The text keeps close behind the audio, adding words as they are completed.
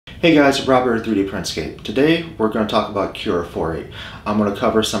Hey guys, Robert 3D Printscape. Today we're going to talk about Cura 4.8. I'm going to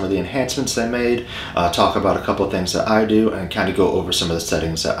cover some of the enhancements they made, talk about a couple of things that I do, and kind of go over some of the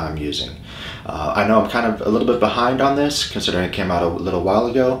settings that I'm using. I know I'm kind of a little bit behind on this, considering it came out a little while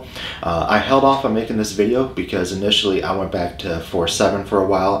ago. I held off on making this video because initially I went back to 4.7 for a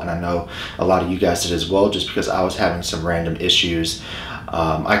while, and I know a lot of you guys did as well, just because I was having some random issues.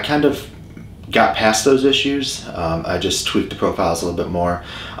 I kind of got past those issues. I just tweaked the profiles a little bit more.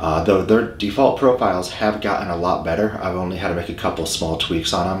 Though their default profiles have gotten a lot better. I've only had to make a couple small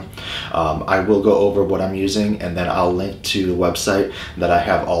tweaks on them. I will go over what I'm using, and then I'll link to the website that I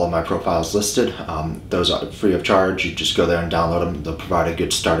have all of my profiles listed. Those are free of charge. You just go there and download them. They'll provide a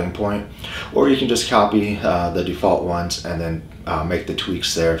good starting point. Or you can just copy the default ones and then make the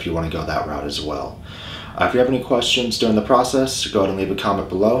tweaks there if you want to go that route as well. If you have any questions during the process, go ahead and leave a comment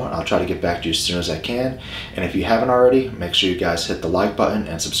below, and I'll try to get back to you as soon as I can. And if you haven't already, make sure you guys hit the like button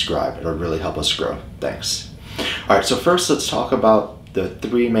and subscribe. It'll really help us grow. Thanks. Alright, so first let's talk about the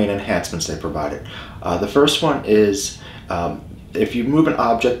three main enhancements they provided. The first one is if you move an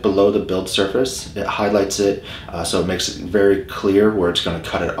object below the build surface, it highlights it, so it makes it very clear where it's going to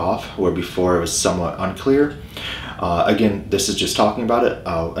cut it off, where before it was somewhat unclear. Again, this is just talking about it.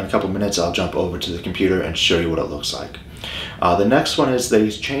 In a couple minutes, I'll jump over to the computer and show you what it looks like. The next one is they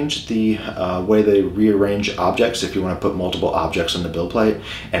changed the way they rearrange objects if you want to put multiple objects on the build plate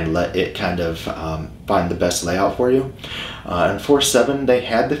and let it kind of find the best layout for you. In 4.7 they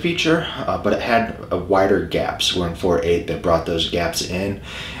had the feature, but it had wider gaps, where in 4.8 they brought those gaps in.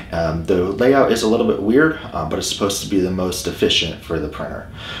 The layout is a little bit weird, but it's supposed to be the most efficient for the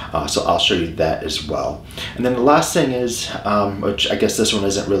printer. So I'll show you that as well. And then the last thing is, which I guess this one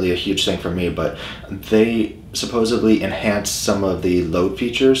isn't really a huge thing for me, but they supposedly enhanced some of the load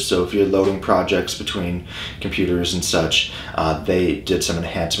features. So if you're loading projects between computers and such, they did some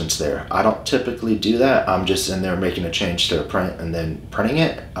enhancements there. I don't typically do that. I'm just in there making a change to a print and then printing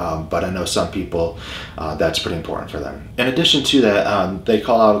it, but I know some people that's pretty important for them. In addition to that, they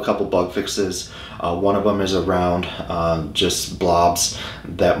call out a couple bug fixes. One of them is around just blobs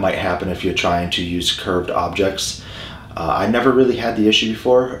that might happen if you're trying to use curved objects. I never really had the issue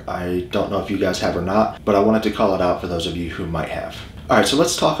before. I don't know if you guys have or not, but I wanted to call it out for those of you who might have. Alright, so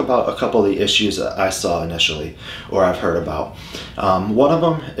let's talk about a couple of the issues that I saw initially, or I've heard about. One of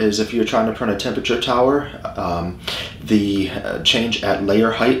them is if you're trying to print a temperature tower, the change at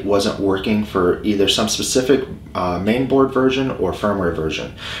layer height wasn't working for either some specific mainboard version or firmware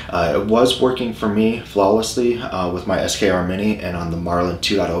version. It was working for me flawlessly with my SKR Mini and on the Marlin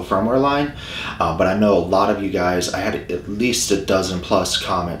 2.0 firmware line, but I know a lot of you guys, I had at least a dozen plus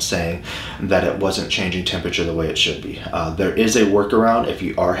comments saying that it wasn't changing temperature the way it should be. There is a workaround if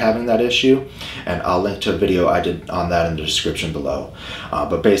you are having that issue, and I'll link to a video I did on that in the description below.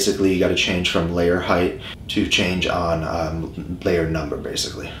 But basically you got to change from layer height to change on layer number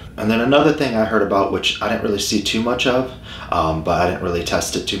basically. And then another thing I heard about, which I didn't really see too much of, but I didn't really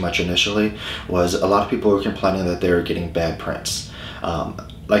test it too much initially, was a lot of people were complaining that they were getting bad prints.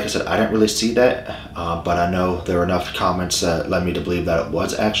 Like I said, I didn't really see that, but I know there were enough comments that led me to believe that it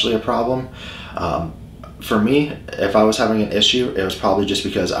was actually a problem. For me, if I was having an issue, it was probably just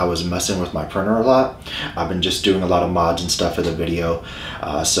because I was messing with my printer a lot. I've been just doing a lot of mods and stuff for the video,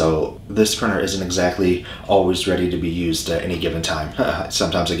 so this printer isn't exactly always ready to be used at any given time.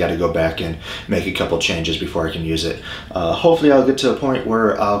 Sometimes I got to go back and make a couple changes before I can use it. Hopefully I'll get to a point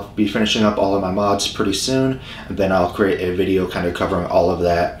where I'll be finishing up all of my mods pretty soon, and then I'll create a video kind of covering all of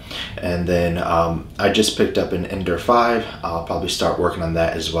that. And then I just picked up an Ender 5. I'll probably start working on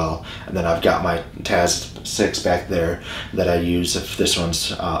that as well. And then I've got my TAS 6 back there that I use if this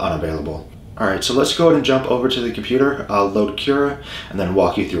one's unavailable. Alright, so let's go ahead and jump over to the computer. I'll load Cura and then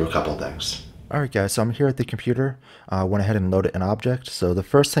walk you through a couple things. Alright guys, so I'm here at the computer. I went ahead and loaded an object. So the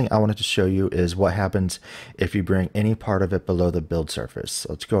first thing I wanted to show you is what happens if you bring any part of it below the build surface.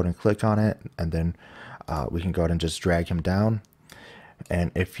 So let's go ahead and click on it, and then we can go ahead and just drag him down.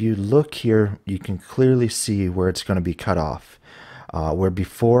 And if you look here, you can clearly see where it's going to be cut off. Where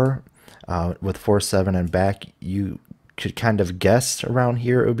before, with 4.7 and back, you could kind of guess around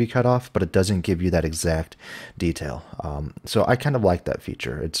here it would be cut off, but it doesn't give you that exact detail. So I kind of like that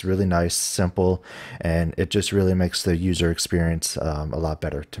feature. It's really nice, simple, and it just really makes the user experience a lot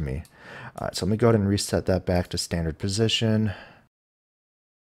better to me. So let me go ahead and reset that back to standard position.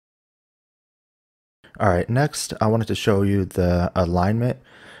 Alright, next I wanted to show you the alignment.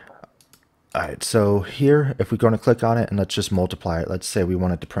 Alright, so here, if we're going to click on it and let's just multiply it, let's say we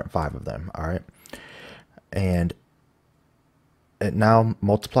wanted to print 5 of them, alright? And it now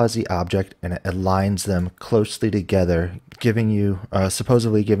multiplies the object and it aligns them closely together, giving you,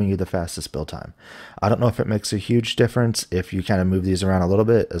 supposedly giving you the fastest build time. I don't know if it makes a huge difference if you kind of move these around a little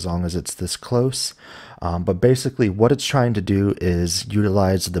bit, as long as it's this close. But basically what it's trying to do is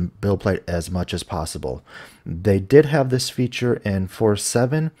utilize the build plate as much as possible. They did have this feature in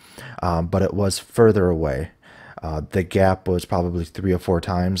 4.7, but it was further away. The gap was probably 3 or 4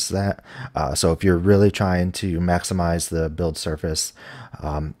 times that. So if you're really trying to maximize the build surface,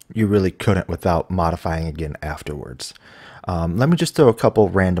 you really couldn't without modifying again afterwards. Let me just throw a couple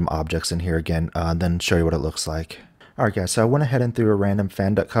random objects in here again, then show you what it looks like. Alright guys, so I went ahead and threw a random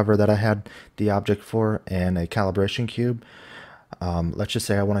fan duct cover that I had the object for and a calibration cube. Let's just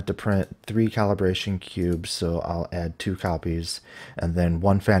say I wanted to print 3 calibration cubes, so I'll add 2 copies, and then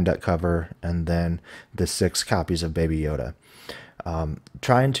 1 fan duct cover, and then the 6 copies of Baby Yoda.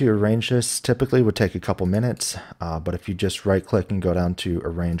 Trying to arrange this typically would take a couple minutes, but if you just right click and go down to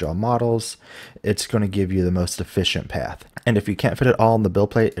arrange all models, it's going to give you the most efficient path. And if you can't fit it all in the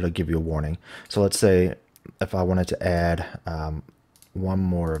build plate, it'll give you a warning. So let's say if I wanted to add 1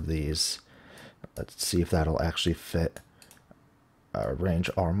 more of these, let's see if that'll actually fit. Arrange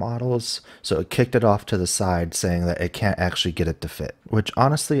our models. So it kicked it off to the side saying that it can't actually get it to fit, which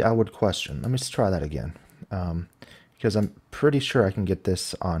honestly I would question. Let me try that again, because I'm pretty sure I can get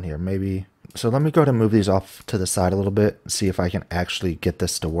this on here. Maybe. So let me go ahead and move these off to the side a little bit, see if I can actually get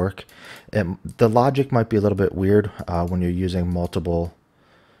this to work. The logic might be a little bit weird when you're using multiple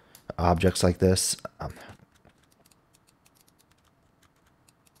objects like this.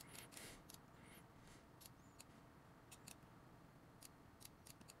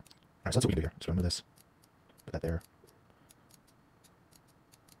 Alright, so that's what we can do here. So remove this, put that there.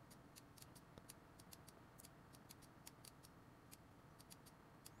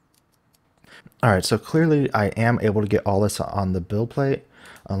 Alright, so clearly I am able to get all this on the build plate.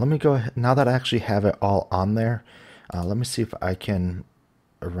 Let me go ahead, now that I actually have it all on there, let me see if I can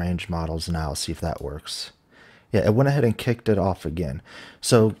arrange models now, see if that works. Yeah, it went ahead and kicked it off again.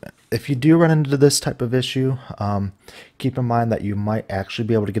 So if you do run into this type of issue, keep in mind that you might actually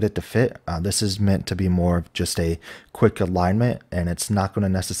be able to get it to fit. This is meant to be more of just a quick alignment, and it's not going to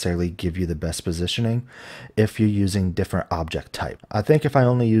necessarily give you the best positioning if you're using different object type. I think if I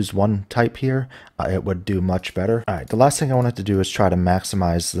only used one type here, it would do much better. All right, the last thing I wanted to do is try to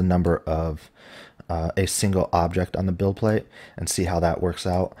maximize the number of a single object on the build plate and see how that works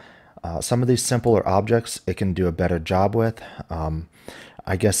out. Some of these simpler objects it can do a better job with.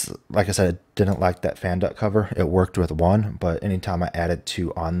 I guess, like I said, I didn't like that fan duct cover. It worked with 1, but anytime I added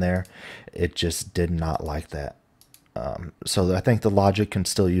 2 on there, it just did not like that. So I think the logic can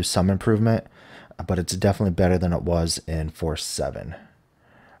still use some improvement, but it's definitely better than it was in 4.7.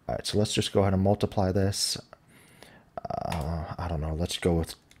 All right, so let's just go ahead and multiply this. I don't know, let's go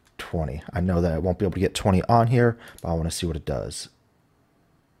with 20. I know that I won't be able to get 20 on here, but I want to see what it does.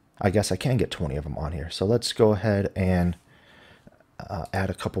 I guess I can get 20 of them on here. So let's go ahead and add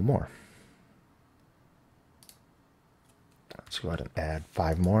a couple more. Let's go ahead and add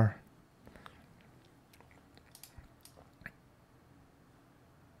 5 more.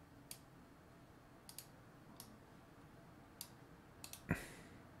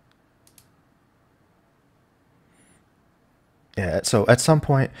 Yeah, so at some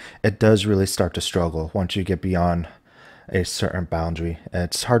point it does really start to struggle once you get beyond a certain boundary.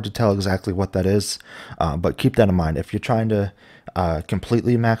 It's hard to tell exactly what that is, but keep that in mind. If you're trying to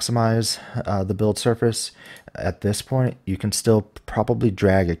completely maximize the build surface, at this point you can still probably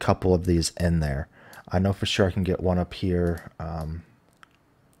drag a couple of these in there. I know for sure I can get one up here. Let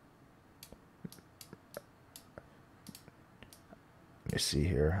me see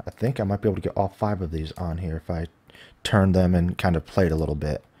here. I think I might be able to get all 5 of these on here if I turn them and kind of play it a little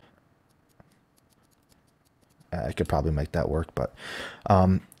bit. I could probably make that work, but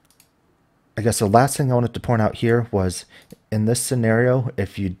I guess the last thing I wanted to point out here was in this scenario,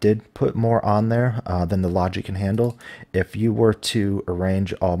 if you did put more on there than the logic can handle, if you were to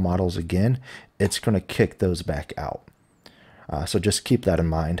arrange all models again, it's going to kick those back out. So just keep that in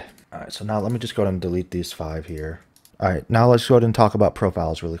mind. All right, so now let me just go ahead and delete these 5 here. All right, now let's go ahead and talk about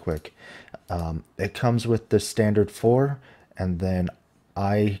profiles really quick. It comes with the standard 4, and then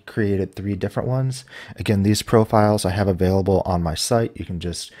I created 3 different ones. Again, these profiles I have available on my site. You can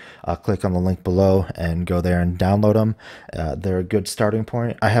just click on the link below and go there and download them. They're a good starting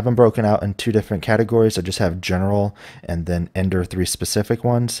point. I have them broken out in 2 different categories. I just have general and then Ender 3 specific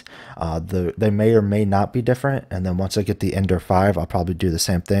ones. They may or may not be different, and then once I get the Ender 5, I'll probably do the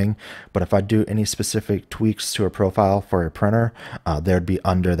same thing. But if I do any specific tweaks to a profile for a printer, they'd be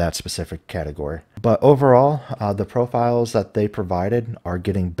under that specific category. But overall, the profiles that they provided are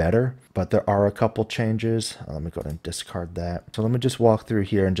getting better, but there are a couple changes. Let me go ahead and discard that. So let me just walk through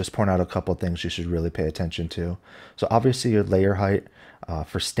here and just point out a couple things you should really pay attention to. So obviously your layer height,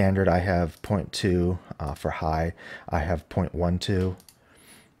 for standard I have 0.2, for high I have 0.12.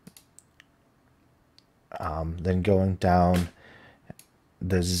 Then going down,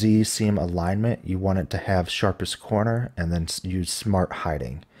 the Z seam alignment, you want it to have sharpest corner, and then use smart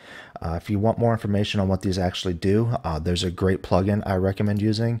hiding. If you want more information on what these actually do, there's a great plugin I recommend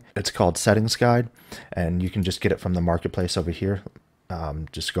using. It's called Settings Guide, and you can just get it from the marketplace over here.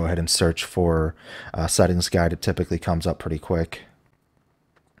 Just go ahead and search for Settings Guide. It typically comes up pretty quick.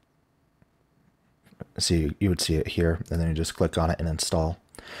 So you would see it here, and then you just click on it and install.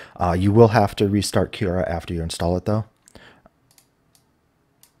 You will have to restart Cura after you install it though.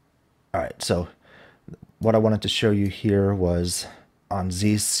 Alright, so what I wanted to show you here was on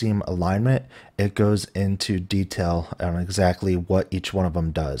Z seam alignment, it goes into detail on exactly what each one of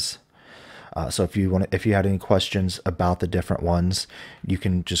them does. So if you had any questions about the different ones, you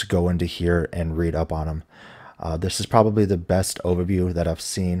can just go into here and read up on them. This is probably the best overview that I've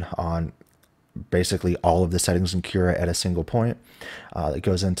seen on basically all of the settings in Cura at a single point. It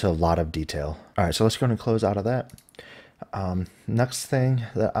goes into a lot of detail. All right, so let's go ahead and close out of that. Next thing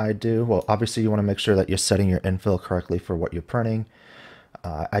that I do, well, obviously you want to make sure that you're setting your infill correctly for what you're printing.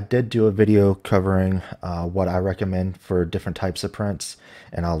 I did do a video covering what I recommend for different types of prints,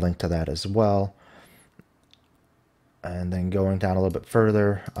 and I'll link to that as well. And then going down a little bit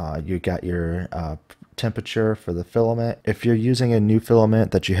further, you got your temperature for the filament. If you're using a new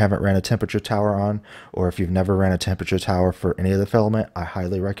filament that you haven't ran a temperature tower on, or if you've never ran a temperature tower for any of the filament, I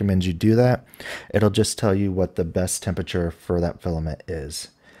highly recommend you do that. It'll just tell you what the best temperature for that filament is.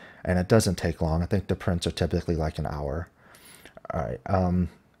 And it doesn't take long. I think the prints are typically like an hour. All right.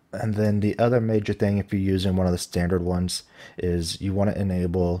 And then the other major thing, if you're using one of the standard ones, is you want to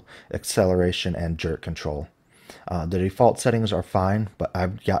enable acceleration and jerk control. The default settings are fine, but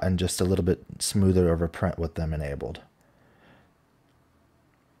I've gotten just a little bit smoother of a print with them enabled.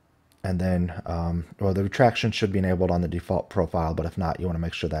 And then, well, the retraction should be enabled on the default profile, but if not, you want to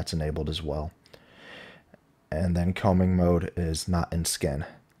make sure that's enabled as well. And then combing mode is not in skin.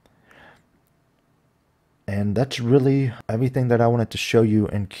 And that's really everything that I wanted to show you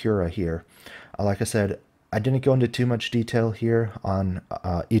in Cura here. Like I said, I didn't go into too much detail here on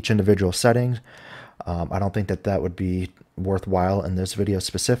each individual setting. I don't think that would be worthwhile in this video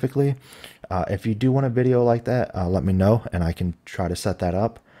specifically. If you do want a video like that, let me know and I can try to set that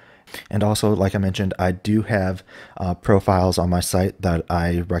up. And also, like I mentioned, I do have profiles on my site that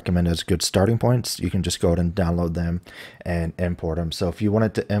I recommend as good starting points. You can just go ahead and download them and import them. So if you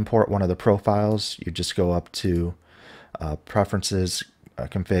wanted to import one of the profiles, you just go up to Preferences,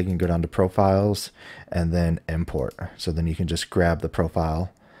 Config, and go down to Profiles, and then Import. So then you can just grab the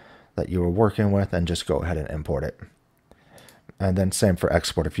profile that you were working with and just go ahead and import it. And then same for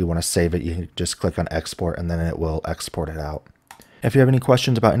export. If you want to save it, you can just click on Export, and then it will export it out. If you have any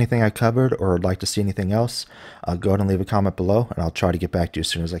questions about anything I covered or would like to see anything else, go ahead and leave a comment below, and I'll try to get back to you as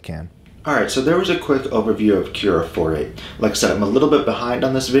soon as I can. Alright, so there was a quick overview of Cura 4.8. Like I said, I'm a little bit behind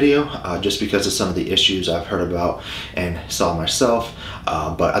on this video just because of some of the issues I've heard about and saw myself.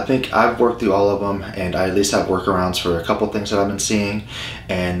 But I think I've worked through all of them, and I at least have workarounds for a couple things that I've been seeing.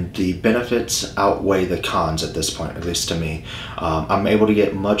 And the benefits outweigh the cons at this point, at least to me. I'm able to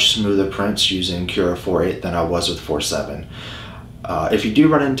get much smoother prints using Cura 4.8 than I was with 4.7. If you do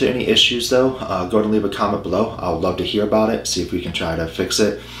run into any issues though, go ahead and leave a comment below. I would love to hear about it, see if we can try to fix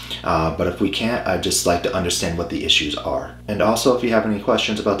it. But if we can't, I'd just like to understand what the issues are. And also, if you have any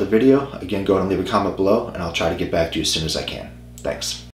questions about the video, again, go ahead and leave a comment below, and I'll try to get back to you as soon as I can. Thanks.